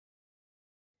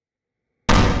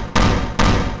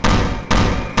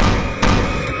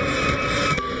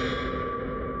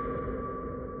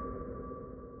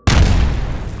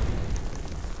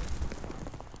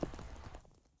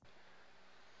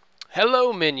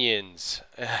Hello, minions!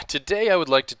 Today I would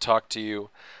like to talk to you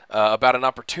about an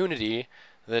opportunity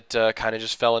that kind of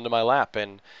just fell into my lap.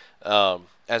 And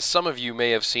as some of you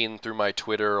may have seen through my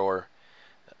Twitter, or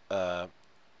uh,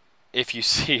 if you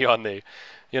see on the,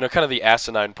 kind of the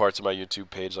asinine parts of my YouTube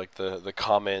page, like the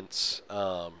comments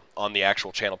on the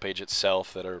actual channel page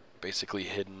itself that are basically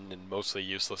hidden and mostly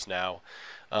useless now.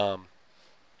 Um,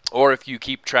 or if you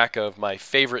keep track of my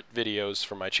favorite videos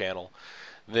from my channel,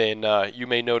 then you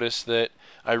may notice that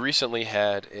I recently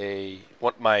had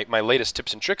my latest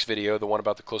tips and tricks video, the one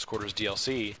about the close quarters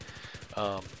DLC.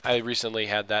 I recently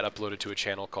had that uploaded to a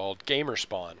channel called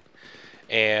GamerSpawn,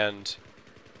 and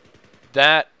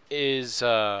that is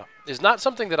not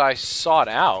something that I sought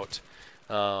out.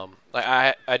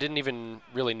 I didn't even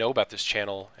really know about this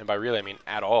channel, and by really I mean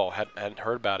at all. Hadn't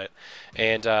heard about it,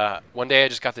 and one day I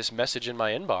just got this message in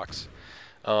my inbox.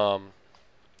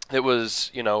 It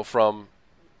was from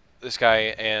this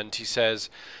guy, and he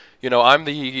says, I'm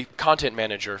the content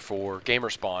manager for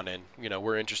GamerSpawn, and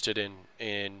we're interested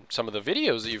in some of the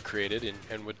videos that you've created,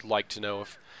 and would like to know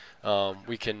if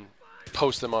we can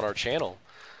post them on our channel.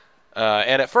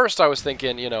 And at first I was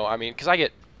thinking, because I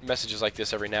get messages like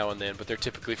this every now and then, but they're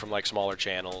typically from like smaller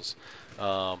channels.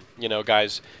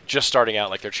 Guys just starting out,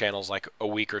 like their channel's like a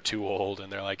week or two old,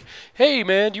 and they're like, "Hey,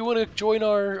 man, do you want to join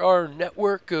our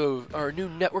network of our new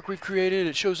network we've created?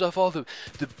 It shows off all the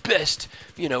best,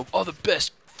 all the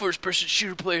best first-person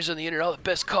shooter players on the internet, all the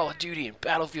best Call of Duty and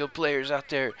Battlefield players out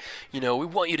there. We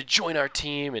want you to join our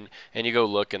team." And you go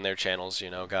look, and their channels,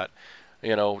 got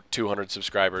 200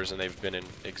 subscribers, and they've been in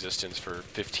existence for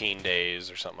 15 days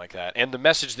or something like that. And the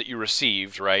message that you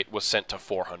received, right, was sent to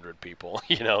 400 people.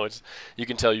 You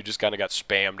can tell you just kind of got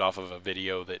spammed off of a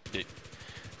video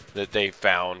that they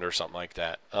found or something like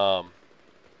that.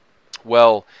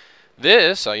 Well,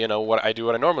 this, what I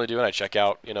normally do, and I check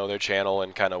out, their channel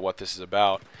and kind of what this is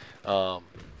about.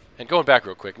 And going back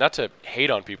real quick, not to hate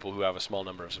on people who have a small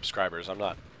number of subscribers. I'm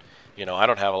not. I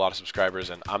don't have a lot of subscribers,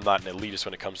 and I'm not an elitist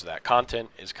when it comes to that. Content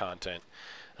is content.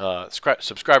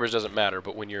 Subscribers doesn't matter,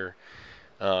 but when you're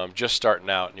just starting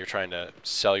out and you're trying to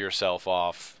sell yourself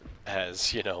off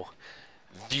as,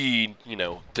 the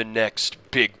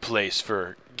next big place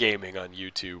for gaming on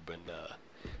YouTube,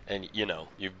 and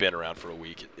you've been around for a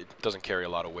week, it doesn't carry a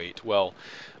lot of weight. Well,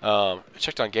 I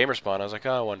checked on GamerSpawn. I was like,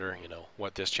 oh, I wonder,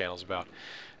 what this channel's about.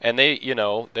 And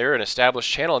they're an established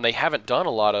channel, and they haven't done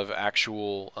a lot of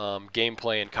actual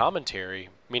gameplay and commentary,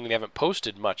 meaning they haven't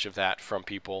posted much of that from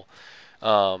people.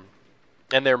 And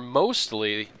they're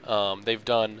mostly,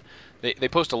 they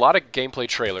post a lot of gameplay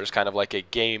trailers, kind of like a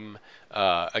game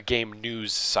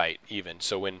news site even.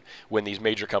 So when these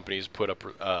major companies put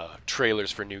up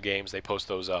trailers for new games, they post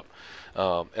those up.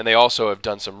 And they also have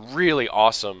done some really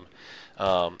awesome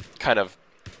kind of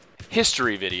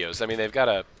history videos. I mean, they've got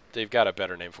a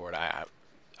better name for it.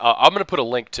 I'm going to put a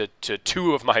link to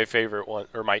two of my favorite ones,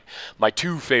 or my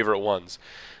two favorite ones,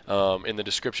 in the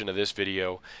description of this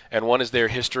video. And one is their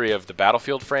history of the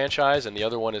Battlefield franchise, and the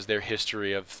other one is their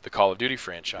history of the Call of Duty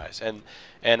franchise.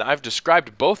 And I've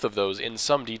described both of those in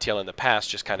some detail in the past,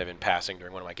 just kind of in passing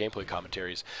during one of my gameplay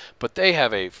commentaries. But they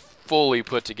have a fully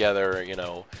put together,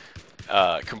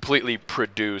 completely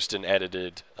produced and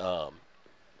edited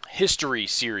history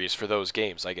series for those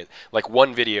games. Like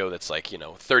one video that's like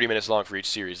 30 minutes long for each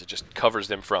series. It just covers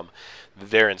them from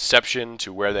their inception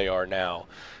to where they are now.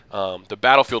 The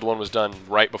Battlefield one was done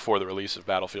right before the release of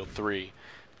Battlefield 3,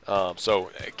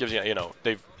 so it gives you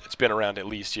it's been around at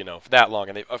least for that long,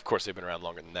 and of course they've been around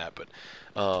longer than that,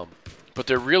 but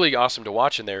they're really awesome to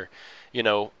watch, and they're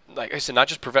like I said, not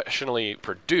just professionally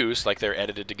produced, like they're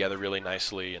edited together really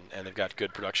nicely, and they've got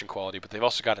good production quality, but they've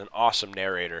also got an awesome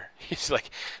narrator. He's like,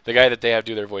 the guy that they have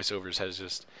do their voiceovers has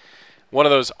just one of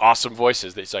those awesome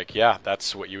voices that's like, yeah,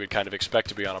 that's what you would kind of expect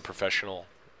to be on a professional,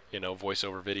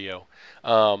 voiceover video.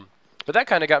 But that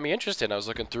kind of got me interested. I was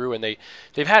looking through, and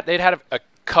they'd had a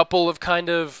couple of kind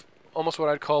of almost what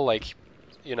I'd call like,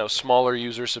 smaller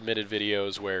user submitted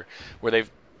videos where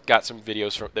they've got some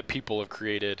videos that people have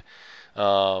created.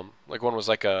 Like one was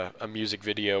like a music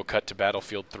video cut to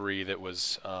Battlefield 3 that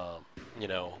was,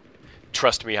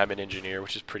 trust me, I'm an engineer,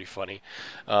 which is pretty funny.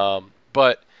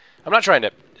 But I'm not trying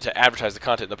to advertise the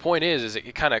content. The point is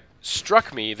it kind of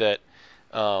struck me that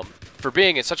for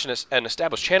being in such an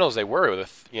established channel as they were,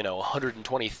 with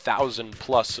 120,000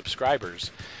 plus subscribers,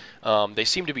 they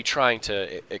seem to be trying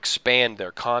to expand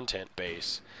their content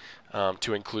base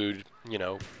to include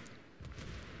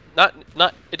not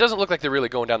it doesn't look like they're really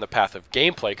going down the path of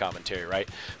gameplay commentary, right?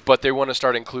 But they want to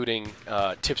start including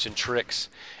tips and tricks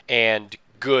and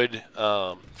good,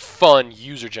 fun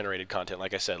user-generated content.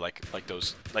 Like I said, like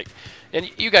those,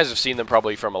 and you guys have seen them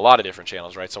probably from a lot of different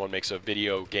channels, right? Someone makes a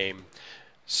video game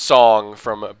song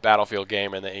from a Battlefield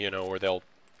game, and they, or they'll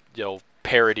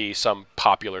parody some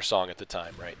popular song at the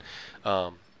time, right?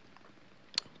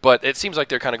 But it seems like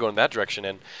they're kind of going in that direction,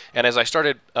 and as I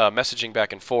started messaging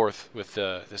back and forth with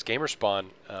this GamerSpawn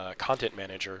content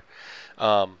manager,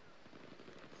 I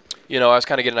was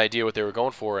kind of getting an idea what they were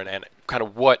going for, and kind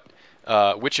of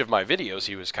which of my videos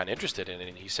he was kind of interested in,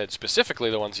 and he said specifically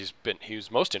the ones he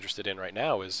was most interested in right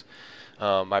now is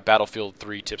my Battlefield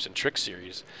 3 tips and tricks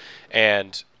series,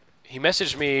 and he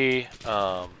messaged me.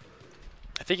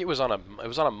 I think it was on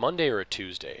a Monday or a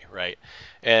Tuesday, right?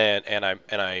 And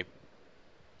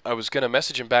I was gonna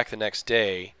message him back the next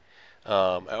day,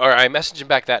 or I messaged him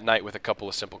back that night with a couple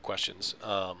of simple questions,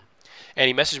 and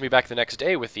he messaged me back the next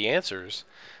day with the answers,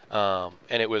 and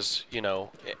it was,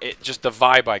 it just the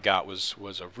vibe I got was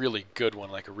a really good one,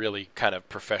 like a really kind of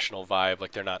professional vibe,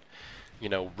 like they're not,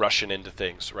 rushing into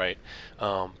things, right?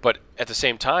 But at the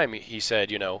same time, he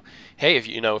said, hey, if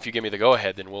you give me the go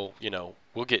ahead, then we'll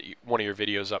get one of your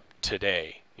videos up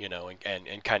today,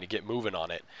 and kind of get moving on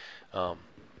it.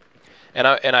 And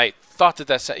I thought that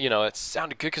it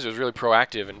sounded good because it was really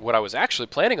proactive. And what I was actually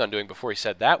planning on doing before he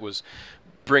said that was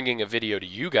bringing a video to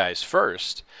you guys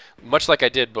first, much like I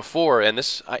did before. And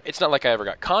it's not like I ever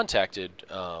got contacted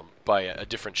by a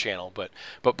different channel, but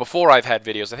before I've had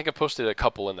videos. I think I've posted a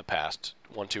couple in the past,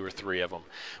 1, 2, or 3 of them,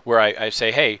 where I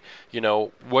say, hey,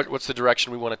 what's the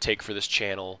direction we want to take for this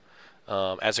channel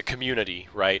as a community,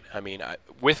 right? I mean,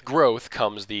 with growth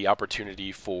comes the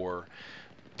opportunity for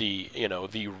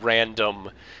the random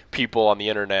people on the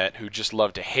internet who just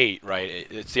love to hate, right?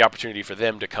 It's the opportunity for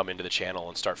them to come into the channel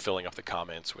and start filling up the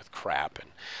comments with crap. And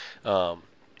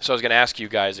so I was going to ask you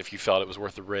guys if you felt it was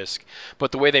worth the risk.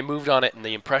 But the way they moved on it and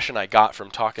the impression I got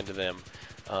from talking to them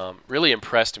really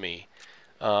impressed me.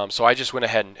 So I just went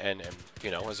ahead and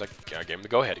I was like, I gave them the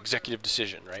go-ahead, executive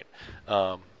decision, right?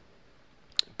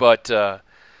 But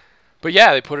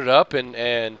yeah, they put it up,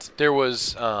 and there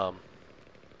was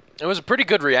it was a pretty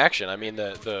good reaction. I mean,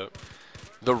 the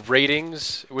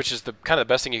ratings, which is the kind of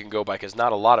the best thing you can go by, because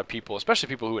not a lot of people, especially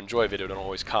people who enjoy video, don't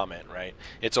always comment, right?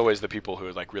 It's always the people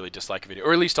who like really dislike a video,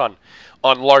 or at least on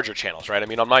larger channels, right? I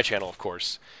mean, on my channel, of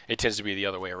course, it tends to be the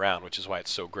other way around, which is why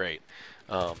it's so great.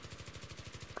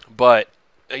 But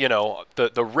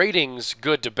the ratings,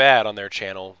 good to bad, on their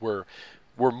channel were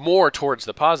more towards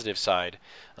the positive side,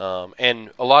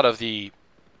 and a lot of the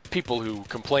people who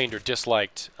complained or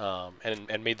disliked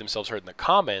and made themselves heard in the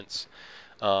comments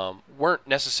weren't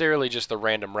necessarily just the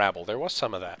random rabble. There was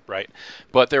some of that, right?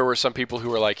 But there were some people who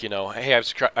were like, hey,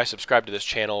 I subscribe to this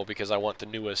channel because I want the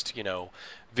newest,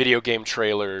 video game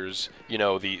trailers,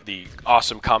 the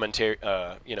awesome commentary,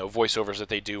 voiceovers that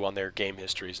they do on their game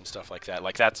histories and stuff like that.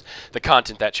 Like, that's the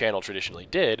content that channel traditionally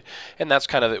did, and that's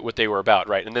kind of what they were about,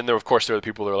 right? And then there, of course, there were the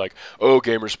people that were like, oh,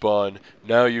 GamerSpawn,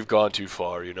 now you've gone too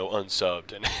far,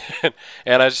 unsubbed.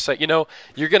 And I was just like,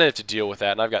 you're going to have to deal with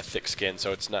that, and I've got thick skin,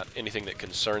 so it's not anything that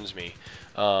concerns me.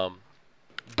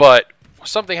 But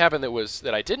something happened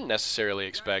that I didn't necessarily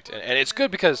expect, and it's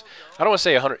good because I don't want to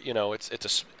say 100,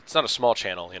 it's not a small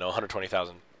channel,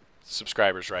 120,000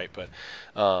 subscribers, right?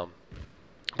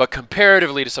 But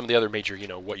comparatively to some of the other major,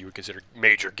 what you would consider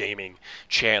major gaming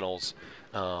channels,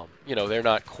 they're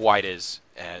not quite as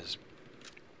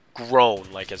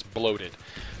grown, like as bloated.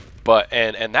 But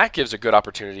and that gives a good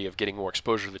opportunity of getting more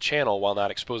exposure to the channel while not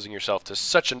exposing yourself to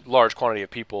such a large quantity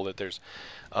of people that there's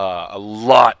a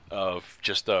lot of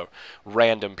just the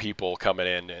random people coming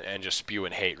in and just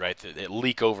spewing hate, right? That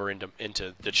leak over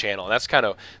into the channel. And that's kind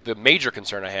of the major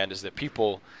concern I had, is that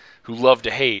people who love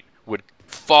to hate would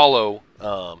follow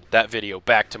that video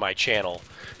back to my channel,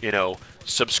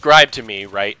 subscribe to me,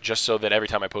 right? Just so that every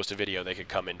time I post a video, they could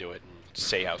come into it and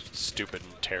say how stupid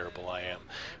and terrible I am,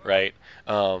 right?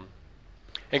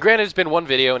 And granted, it's been one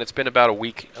video, and it's been about a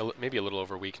week, maybe a little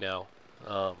over a week now,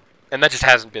 and that just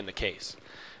hasn't been the case.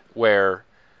 Where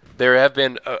there have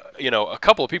been, a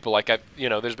couple of people, like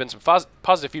there's been some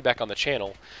positive feedback on the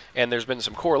channel, and there's been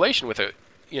some correlation with a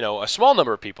small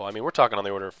number of people. I mean, we're talking on the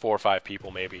order of 4 or 5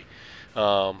 people maybe,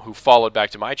 who followed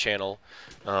back to my channel,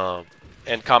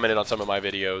 and commented on some of my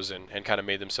videos and kind of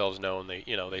made themselves known. They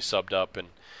subbed up and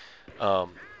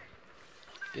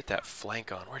get that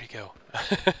flank on. Where'd he go?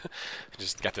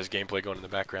 Just got this gameplay going in the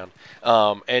background,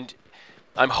 and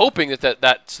I'm hoping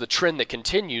that's the trend that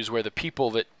continues, where the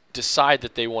people that decide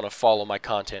that they want to follow my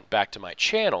content back to my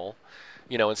channel,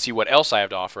 and see what else I have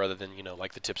to offer other than,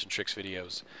 like the tips and tricks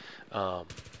videos,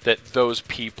 that those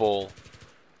people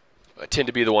tend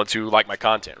to be the ones who like my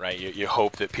content, right? You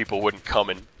hope that people wouldn't come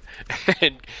and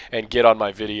and get on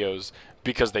my videos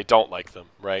because they don't like them,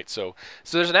 right? So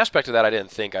there's an aspect of that I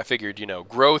didn't think. I figured,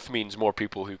 growth means more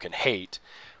people who can hate,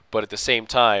 but at the same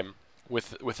time,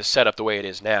 with the setup the way it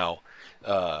is now,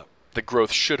 the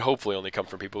growth should hopefully only come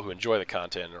from people who enjoy the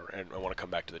content and want to come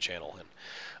back to the channel.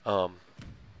 And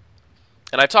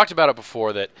I talked about it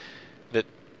before that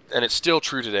and it's still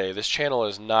true today. This channel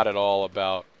is not at all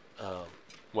about.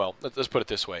 Well, let's put it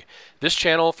this way. This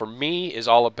channel, for me, is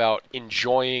all about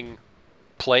enjoying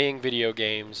playing video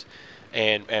games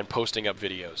and posting up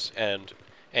videos. And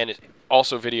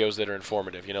also videos that are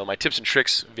informative. My tips and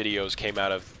tricks videos came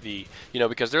out of the,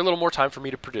 because they're a little more time for me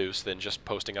to produce than just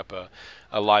posting up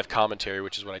a live commentary,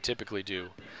 which is what I typically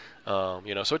do. So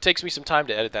it takes me some time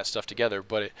to edit that stuff together,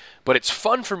 but it's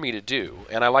fun for me to do,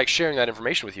 and I like sharing that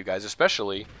information with you guys,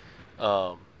 especially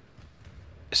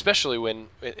when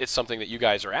it's something that you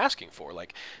guys are asking for,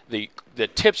 like the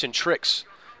tips and tricks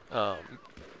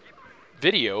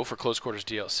video for Close Quarters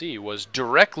DLC was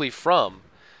directly from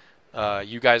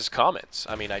you guys' comments.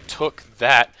 I mean, I took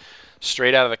that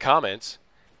straight out of the comments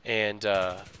and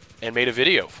made a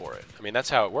video for it. I mean, that's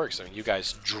how it works. I mean, you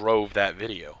guys drove that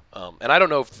video, and I don't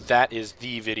know if that is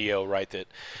the video, right,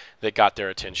 that got their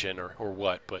attention or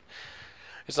what, but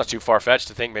it's not too far-fetched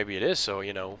to think maybe it is. So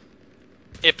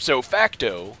ipso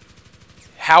facto,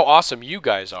 how awesome you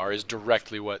guys are is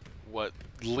directly what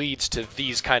leads to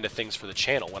these kind of things for the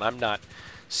channel. When I'm not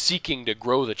seeking to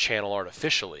grow the channel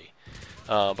artificially,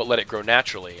 but let it grow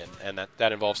naturally, and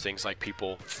that involves things like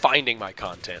people finding my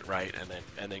content, right,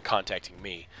 and then contacting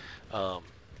me.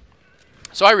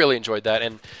 So I really enjoyed that,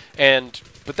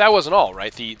 but that wasn't all,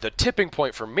 right? The tipping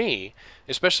point for me,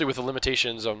 especially with the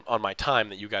limitations on my time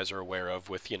that you guys are aware of,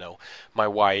 with my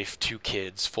wife, 2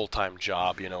 kids, full-time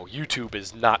job. YouTube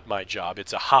is not my job;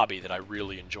 it's a hobby that I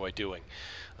really enjoy doing.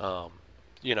 So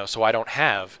I don't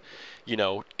have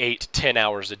 8-10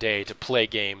 hours a day to play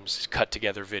games, cut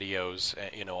together videos,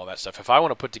 all that stuff. If I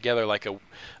want to put together like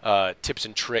a tips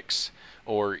and tricks,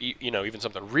 or even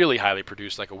something really highly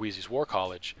produced like a Wheezy's War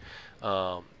College,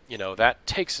 that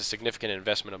takes a significant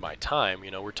investment of my time.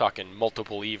 We're talking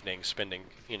multiple evenings, spending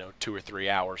 2 or 3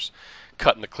 hours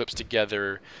cutting the clips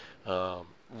together,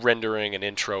 rendering an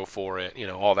intro for it,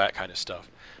 all that kind of stuff.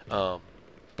 But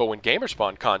when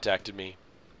GamerSpawn contacted me,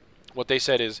 what they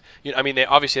said is, they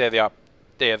obviously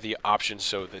have the option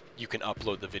so that you can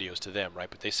upload the videos to them, right?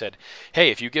 But they said,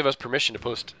 hey, if you give us permission to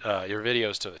post your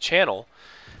videos to the channel,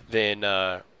 then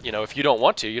if you don't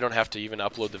want to, you don't have to even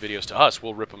upload the videos to us.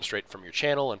 We'll rip them straight from your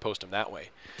channel and post them that way.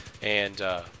 And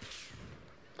I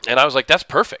was like, that's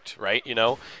perfect, right?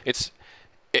 It's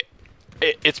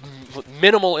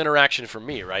minimal interaction for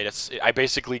me, right? I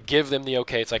basically give them the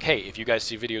okay. It's like, hey, if you guys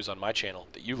see videos on my channel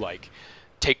that you like,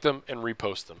 take them and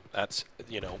repost them. That's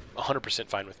 100%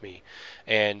 fine with me.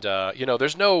 And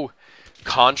there's no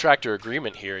contract or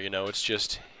agreement here. It's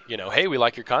just hey, we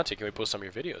like your content. Can we post some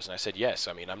of your videos? And I said yes.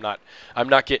 I mean, I'm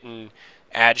not getting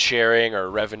ad sharing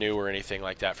or revenue or anything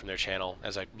like that from their channel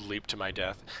as I leap to my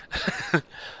death.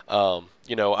 The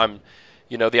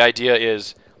idea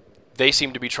is they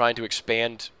seem to be trying to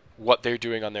expand what they're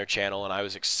doing on their channel, and I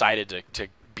was excited to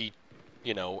be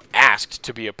asked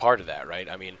to be a part of that, right?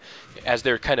 I mean, as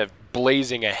they're kind of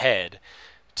blazing ahead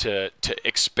to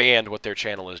expand what their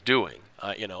channel is doing,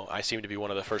 I seem to be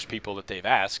one of the first people that they've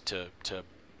asked to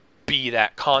be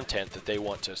that content that they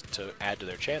want to add to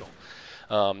their channel.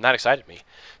 That excited me.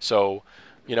 So,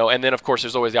 and then of course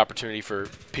there's always the opportunity for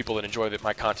people that enjoy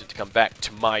my content to come back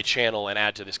to my channel and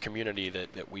add to this community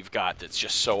that we've got that's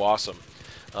just so awesome.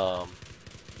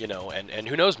 And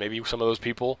who knows, maybe some of those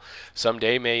people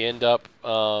someday may end up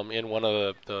in one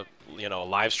of the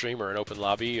live stream or an open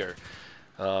lobby, or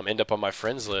end up on my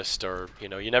friends list, or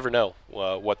you never know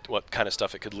what kind of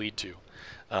stuff it could lead to,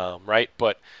 right?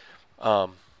 But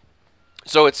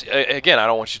so it's, again, I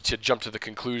don't want you to jump to the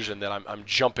conclusion that I'm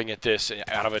jumping at this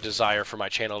out of a desire for my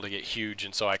channel to get huge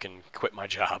and so I can quit my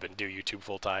job and do YouTube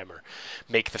full time or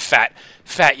make the fat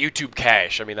YouTube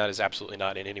cash. I mean, that is absolutely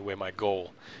not in any way my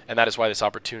goal, and that is why this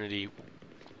opportunity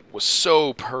was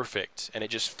so perfect, and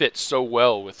it just fits so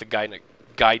well with the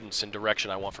guidance and direction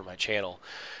I want for my channel,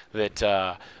 that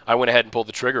I went ahead and pulled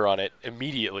the trigger on it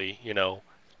immediately.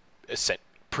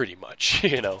 Pretty much,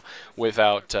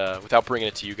 without bringing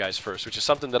it to you guys first, which is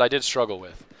something that I did struggle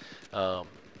with.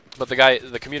 But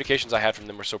the communications I had from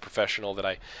them were so professional that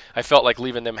I felt like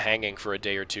leaving them hanging for a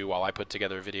day or two while I put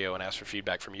together a video and asked for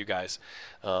feedback from you guys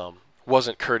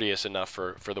wasn't courteous enough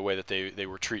for the way that they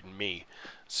were treating me.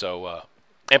 So,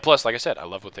 and plus, like I said, I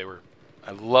love what they were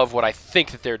love what I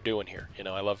think that they're doing here. You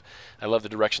know, I love the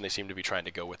direction they seem to be trying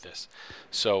to go with this.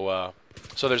 So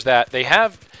so there's that. They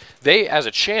as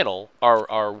a channel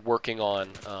are working on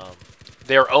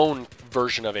their own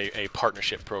version of a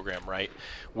partnership program, right?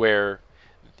 Where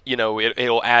you know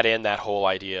it'll add in that whole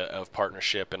idea of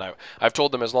partnership, and I've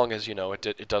told them as long as you know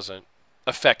it doesn't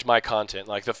affect my content.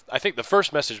 Like I think the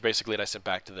first message basically that I sent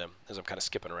back to them, as I'm kind of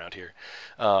skipping around here,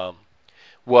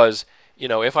 was, you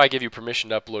know, if I give you permission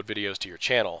to upload videos to your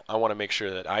channel, I want to make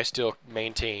sure that I still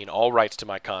maintain all rights to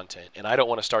my content, and I don't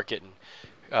want to start getting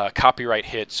copyright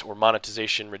hits or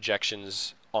monetization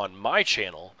rejections on my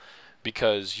channel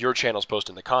because your channel's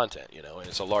posting the content, you know, and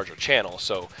it's a larger channel.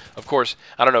 So, of course,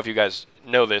 I don't know if you guys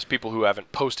know this, people who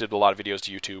haven't posted a lot of videos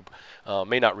to YouTube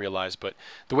may not realize, but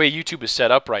the way YouTube is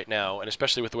set up right now, and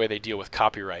especially with the way they deal with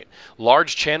copyright,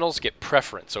 large channels get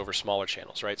preference over smaller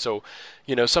channels, right? So,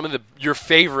 you know, some of your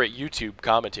favorite YouTube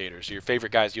commentators, your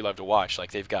favorite guys you love to watch,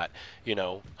 like they've got, you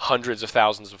know, hundreds of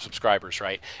thousands of subscribers,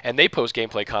 right? And they post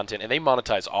gameplay content and they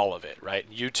monetize all of it, right?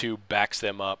 YouTube backs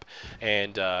them up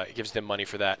and gives them money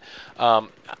for that.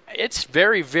 It's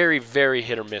very, very, very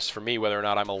hit or miss for me whether or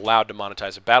not I'm allowed to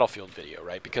monetize a Battlefield video,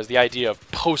 right? Because the idea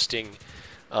of posting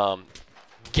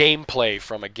gameplay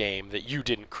from a game that you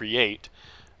didn't creates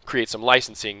some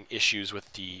licensing issues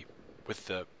with the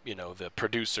you know the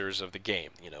producers of the game,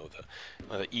 you know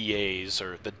the EAs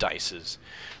or the Dices,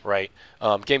 right?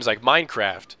 Games like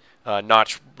Minecraft,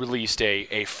 Notch released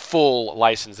a full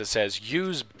license that says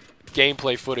use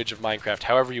gameplay footage of Minecraft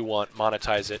however you want,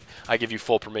 monetize it, I give you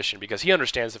full permission, because he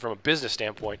understands that from a business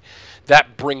standpoint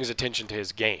that brings attention to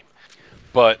his game.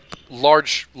 But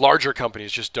larger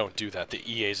companies just don't do that. The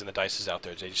EAs and the Dices out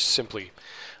there, they just simply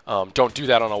don't do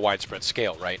that on a widespread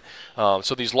scale, right?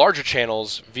 So these larger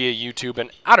channels via YouTube,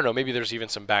 and I don't know, maybe there's even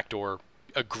some backdoor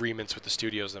agreements with the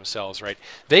studios themselves, right?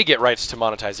 They get rights to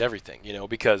monetize everything, you know,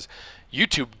 because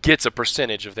YouTube gets a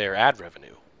percentage of their ad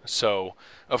revenue. So,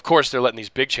 of course, they're letting these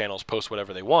big channels post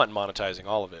whatever they want, monetizing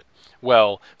all of it.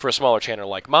 Well, for a smaller channel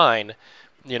like mine,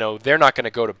 you know, they're not going to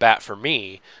go to bat for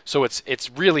me, so it's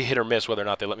really hit or miss whether or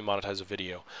not they let me monetize a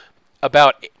video.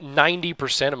 About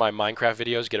 90% of my Minecraft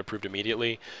videos get approved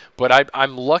immediately, but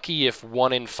I'm lucky if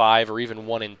 1 in 5 or even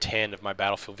 1 in 10 of my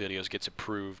Battlefield videos gets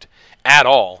approved at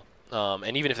all.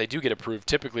 And even if they do get approved,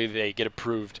 typically they get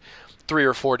approved 3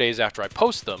 or 4 days after I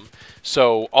post them,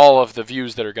 so all of the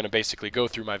views that are going to basically go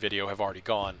through my video have already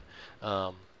gone.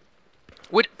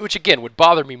 Which again would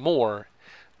bother me more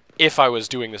if I was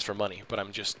doing this for money, but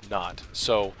I'm just not.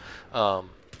 So,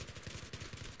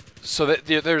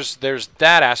 there's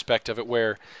that aspect of it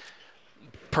where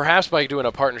perhaps by doing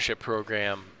a partnership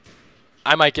program,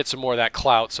 I might get some more of that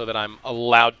clout so that I'm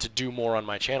allowed to do more on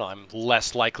my channel. I'm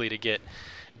less likely to get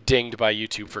dinged by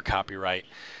YouTube for copyright,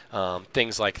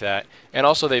 things like that. And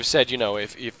also they've said, you know,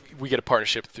 if we get a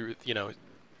partnership through, you know,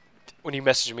 when he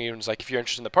messaged me and was like, if you're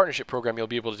interested in the partnership program, you'll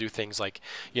be able to do things like,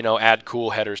 you know, add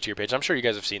cool headers to your page. I'm sure you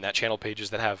guys have seen that, channel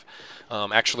pages that have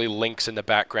actually links in the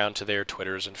background to their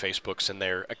Twitters and Facebooks and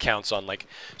their accounts on, like,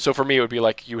 so for me it would be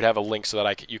like you would have a link so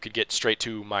that you could get straight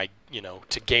to my, you know,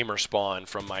 to GamerSpawn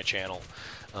from my channel,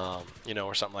 you know,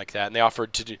 or something like that. And they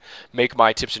offered to make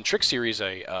my tips and tricks series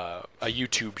a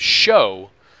YouTube show,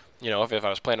 you know, if I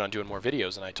was planning on doing more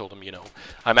videos. And I told them, you know,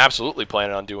 I'm absolutely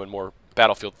planning on doing more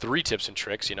Battlefield 3 tips and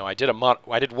tricks. You know, I did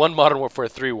one Modern Warfare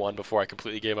 3 one before I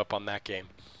completely gave up on that game.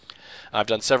 I've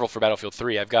done several for Battlefield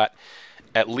 3. I've got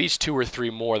at least 2 or 3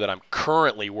 more that I'm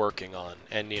currently working on,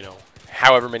 and you know,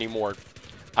 however many more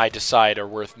I decide are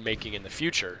worth making in the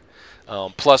future.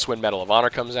 Plus, when Medal of Honor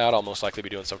comes out, I'll most likely be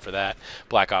doing something for that.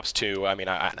 Black Ops 2. I mean,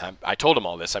 I told them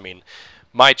all this. I mean,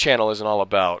 my channel isn't all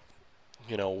about,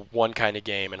 you know, one kind of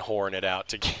game and whoring it out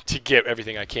to get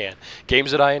everything I can.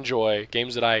 Games that I enjoy,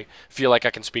 games that I feel like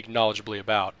I can speak knowledgeably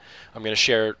about, I'm going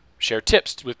to share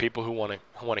tips with people who want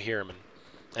to hear them,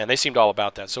 and they seemed all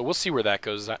about that. So we'll see where that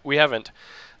goes. We haven't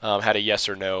had a yes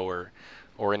or no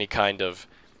or any kind of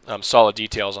solid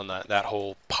details on that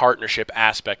whole partnership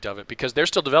aspect of it, because they're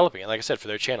still developing it. Like I said, for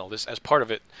their channel, this as part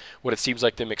of it, what it seems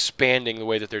like them expanding the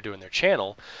way that they're doing their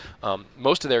channel.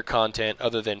 Most of their content,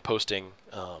 other than posting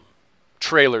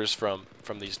trailers from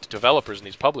these developers and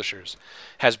these publishers,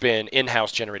 has been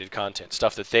in-house generated content,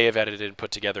 stuff that they have edited and put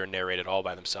together and narrated all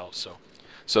by themselves.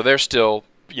 So they're still,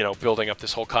 you know, building up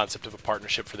this whole concept of a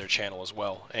partnership for their channel as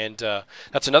well. And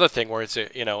that's another thing where it's,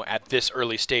 you know, at this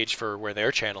early stage for where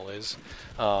their channel is,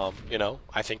 you know,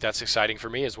 I think that's exciting for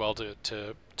me as well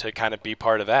to kind of be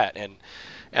part of that. And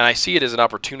I see it as an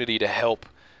opportunity to help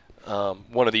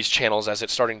one of these channels as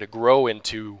it's starting to grow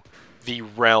into the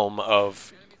realm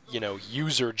of, you know,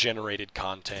 user-generated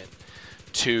content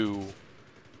to,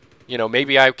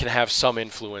 maybe I can have some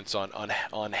influence on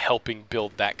helping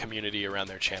build that community around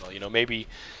their channel. Maybe,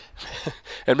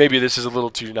 and maybe this is a little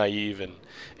too naive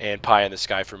and pie in the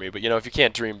sky for me, but if you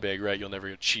can't dream big, right, you'll never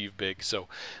achieve big. So,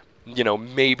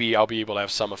 maybe I'll be able to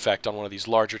have some effect on one of these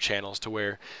larger channels to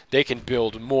where they can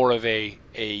build more of a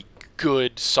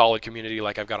good, solid community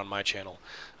like I've got on my channel.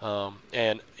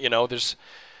 And there's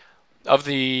of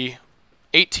the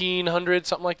 1,800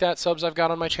 something like that subs I've got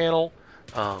on my channel.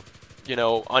 On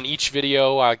each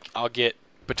video I'll get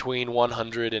between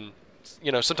 100 and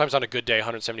sometimes on a good day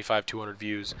 175, 200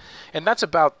 views, and that's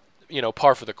about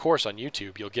par for the course on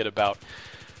YouTube. You'll get about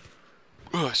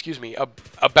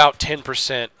about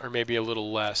 10% or maybe a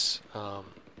little less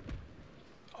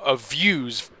of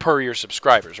views per your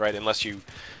subscribers, right? Unless you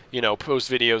post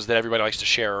videos that everybody likes to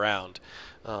share around.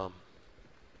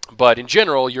 But in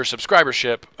general, your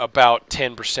subscribership, about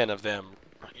 10% of them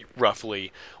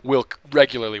roughly will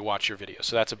regularly watch your videos.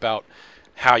 So that's about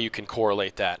how you can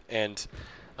correlate that. And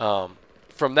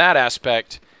from that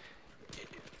aspect,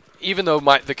 even though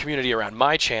the community around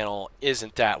my channel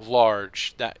isn't that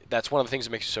large, that's one of the things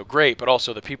that makes it so great, but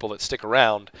also the people that stick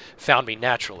around found me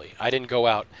naturally. I didn't go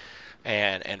out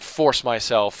and force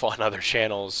myself on other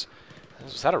channels.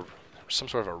 Was that some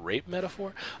sort of a rape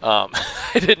metaphor? I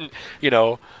didn't,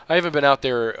 I haven't been out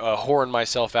there whoring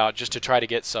myself out just to try to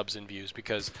get subs and views,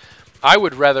 because I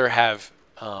would rather have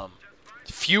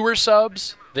fewer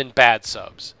subs than bad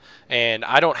subs. And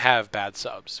I don't have bad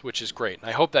subs, which is great. And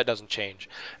I hope that doesn't change.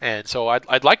 And so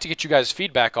I'd like to get you guys'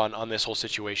 feedback on this whole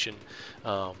situation.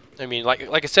 I mean, like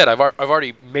I said, I've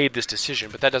already made this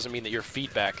decision, but that doesn't mean that your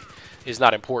feedback is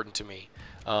not important to me.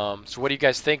 So what do you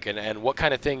guys think? And what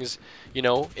kind of things,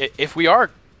 if we are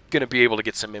going to be able to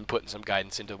get some input and some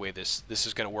guidance into the way this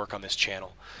is going to work on this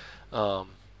channel,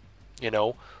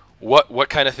 what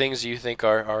kind of things do you think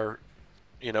are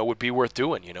would be worth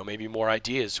doing? Maybe more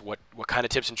ideas. What kind of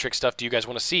tips and trick stuff do you guys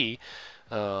want to see?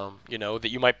 That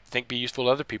you might think be useful to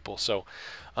other people. So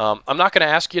I'm not going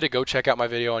to ask you to go check out my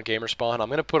video on GamerSpawn. I'm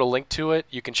going to put a link to it.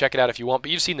 You can check it out if you want,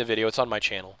 but you've seen the video. It's on my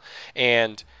channel.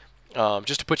 And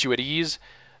just to put you at ease,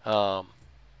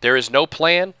 there is no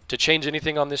plan to change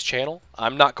anything on this channel.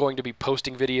 I'm not going to be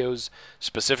posting videos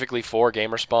specifically for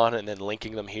GamerSpawn and then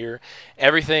linking them here.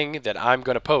 Everything that I'm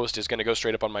going to post is going to go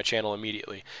straight up on my channel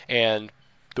immediately. And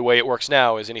the way it works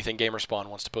now is anything GamerSpawn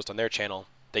wants to post on their channel,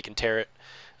 they can tear it.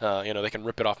 They can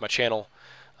rip it off my channel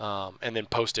and then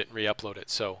post it and re-upload it.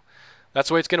 So that's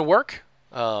the way it's going to work.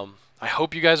 I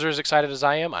hope you guys are as excited as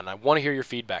I am, and I want to hear your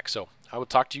feedback. So I will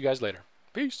talk to you guys later.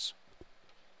 Peace.